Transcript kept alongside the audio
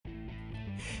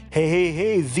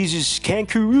Hey, this is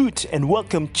Kankaroot, and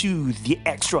welcome to the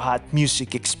Extra Hot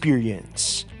Music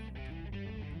Experience.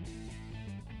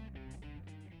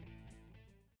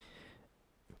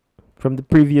 From the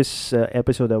previous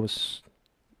episode,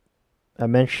 I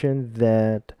mentioned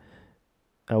that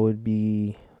I would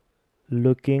be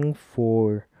looking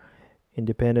for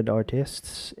independent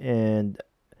artists and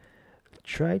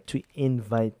try to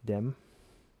invite them.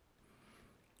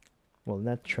 Well,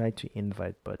 not try to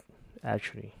invite, but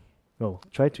actually, well,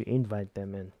 try to invite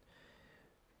them and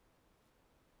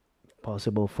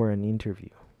possible for an interview.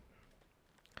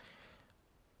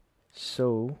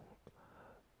 So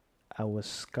I was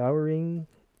scouring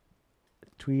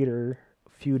Twitter a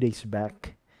few days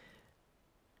back,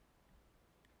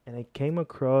 and I came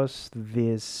across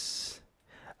this.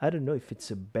 I don't know if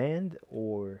it's a band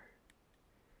or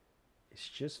it's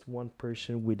just one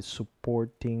person with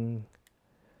supporting,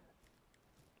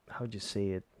 how do you say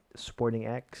it, supporting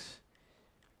acts,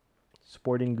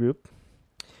 supporting group,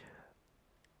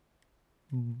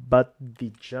 but the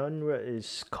genre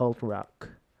is cult rock.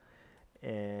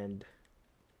 And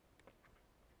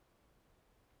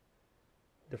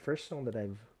the first song that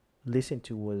I've listened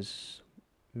to was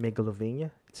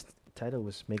Megalovania. Its title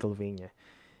was Megalovania,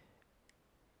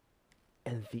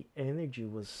 and the energy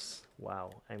was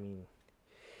wow. I mean,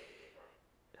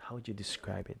 how would you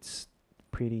describe it?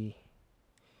 Pretty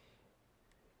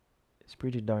it's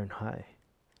pretty darn high.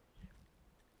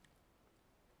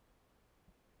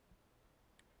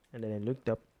 And then I looked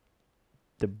up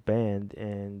the band,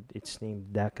 and it's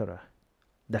named DACARA.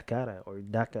 I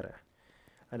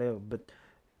don't know, but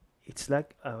it's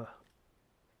like a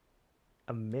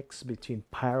mix between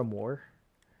Paramore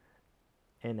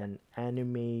and an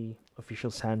anime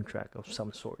official soundtrack of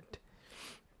some sort.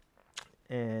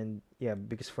 And yeah,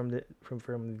 because from the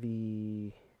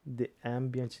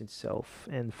ambience itself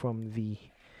and from the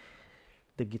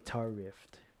guitar riff,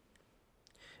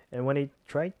 and when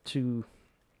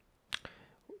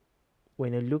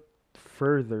I looked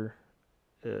further,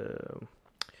 uh,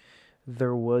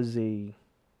 there was a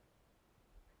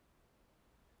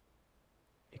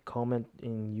comment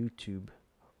in YouTube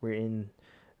wherein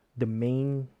the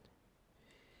main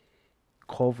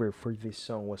cover for this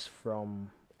song was from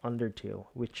Undertale,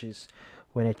 which is,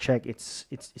 when I check, it's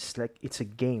like it's a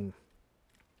game,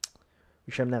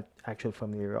 which I'm not actually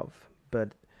familiar of,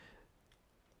 but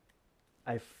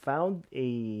I found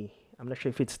a. I'm not sure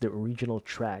if it's the original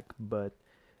track, but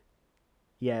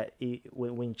yeah,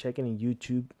 when checking in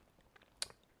YouTube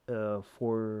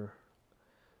for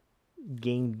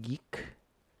Game Geek,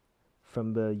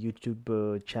 from the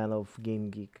YouTube channel of Game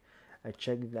Geek, I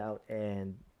checked it out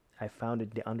and I found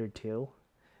it the Undertale,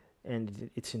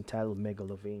 and it's entitled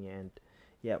Megalovania, and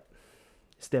yeah,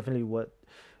 it's definitely what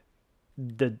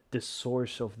the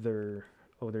source of their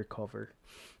cover.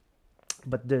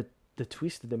 But the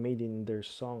twist that they made in their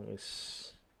song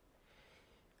is,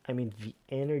 I mean, the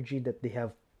energy that they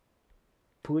have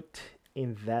put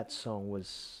in that song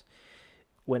was,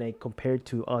 when I compared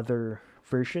to other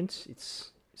versions,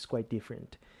 it's quite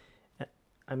different. Uh,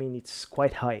 I mean, it's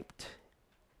quite hyped.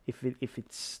 If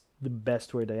it's the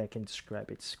best word that I can describe,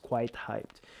 it's quite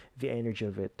hyped. The energy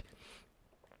of it.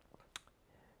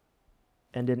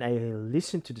 And then I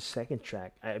listened to the second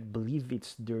track. I believe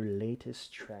it's their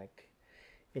latest track,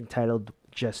 entitled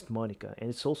Just Monica, and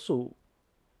it's also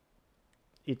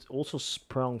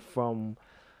sprung from,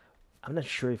 I'm not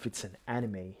sure if it's an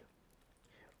anime,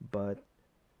 but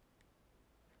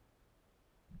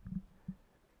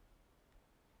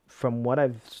from what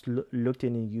I've looked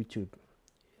in YouTube,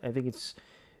 I think it's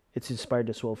inspired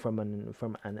as well from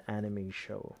an anime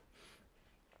show.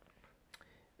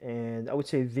 And I would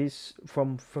say this,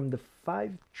 from the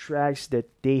five tracks that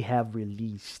they have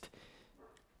released,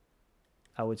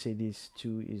 I would say these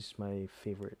two is my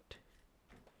favorite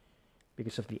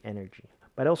because of the energy.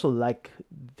 But I also like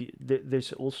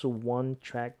there's also one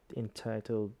track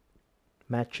entitled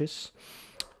Matches.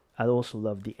 I also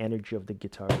love the energy of the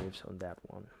guitar riffs on that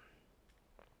one.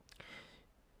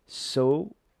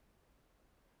 So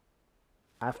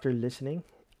after listening,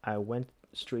 I went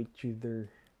straight to their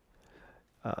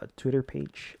Twitter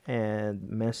page and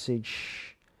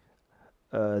message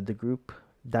the group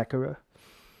DACARA,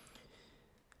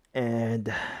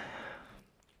 and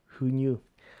who knew,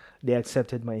 they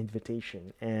accepted my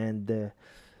invitation. And a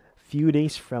few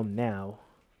days from now,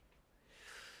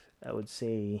 I would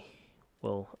say,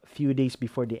 well, a few days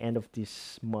before the end of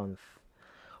this month,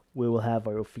 we will have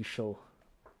our official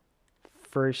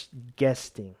first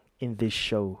guesting in this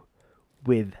show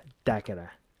with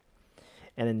Dakara.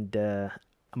 And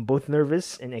I'm both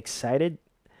nervous and excited,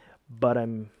 but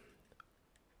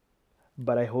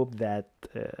But I hope that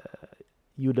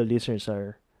you, the listeners,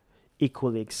 are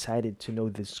equally excited to know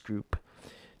this group,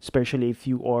 especially if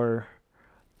you are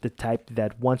the type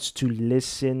that wants to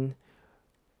listen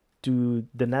to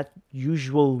the not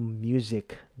usual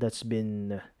music that's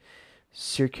been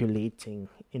circulating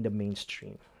in the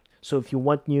mainstream. So if you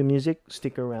want new music,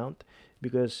 stick around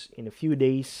because in a few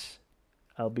days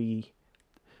I'll be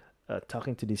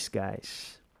talking to these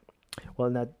guys. Well,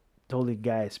 not totally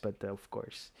guys, but of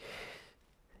course,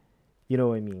 you know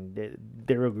what I mean.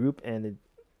 They're a group, and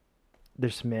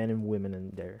there's men and women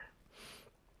in there.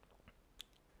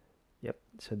 Yep.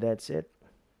 So that's it.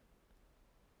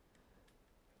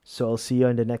 So I'll see you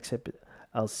on the next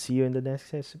I'll see you in the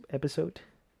next episode.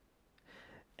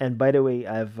 And by the way,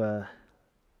 I've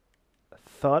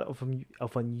thought of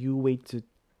a new way to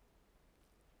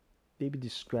maybe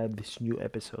describe this new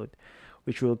episode,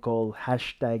 which we'll call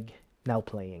hashtag now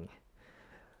playing.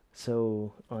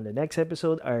 So on the next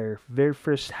episode, our very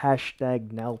first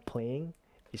hashtag now playing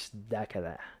is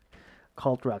DACARA,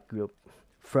 cult rock group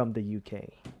from the UK.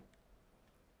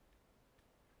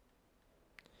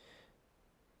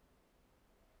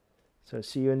 So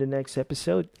see you in the next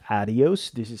episode.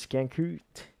 Adios. This is Kankaroo.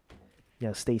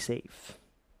 Now stay safe.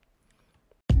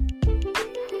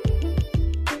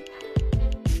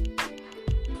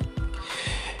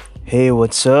 Hey,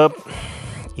 what's up?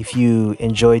 If you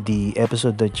enjoyed the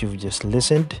episode that you've just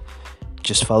listened,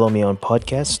 just follow me on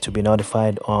podcasts to be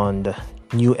notified on the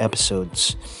new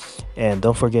episodes. And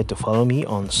don't forget to follow me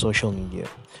on social media.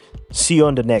 See you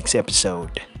on the next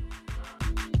episode.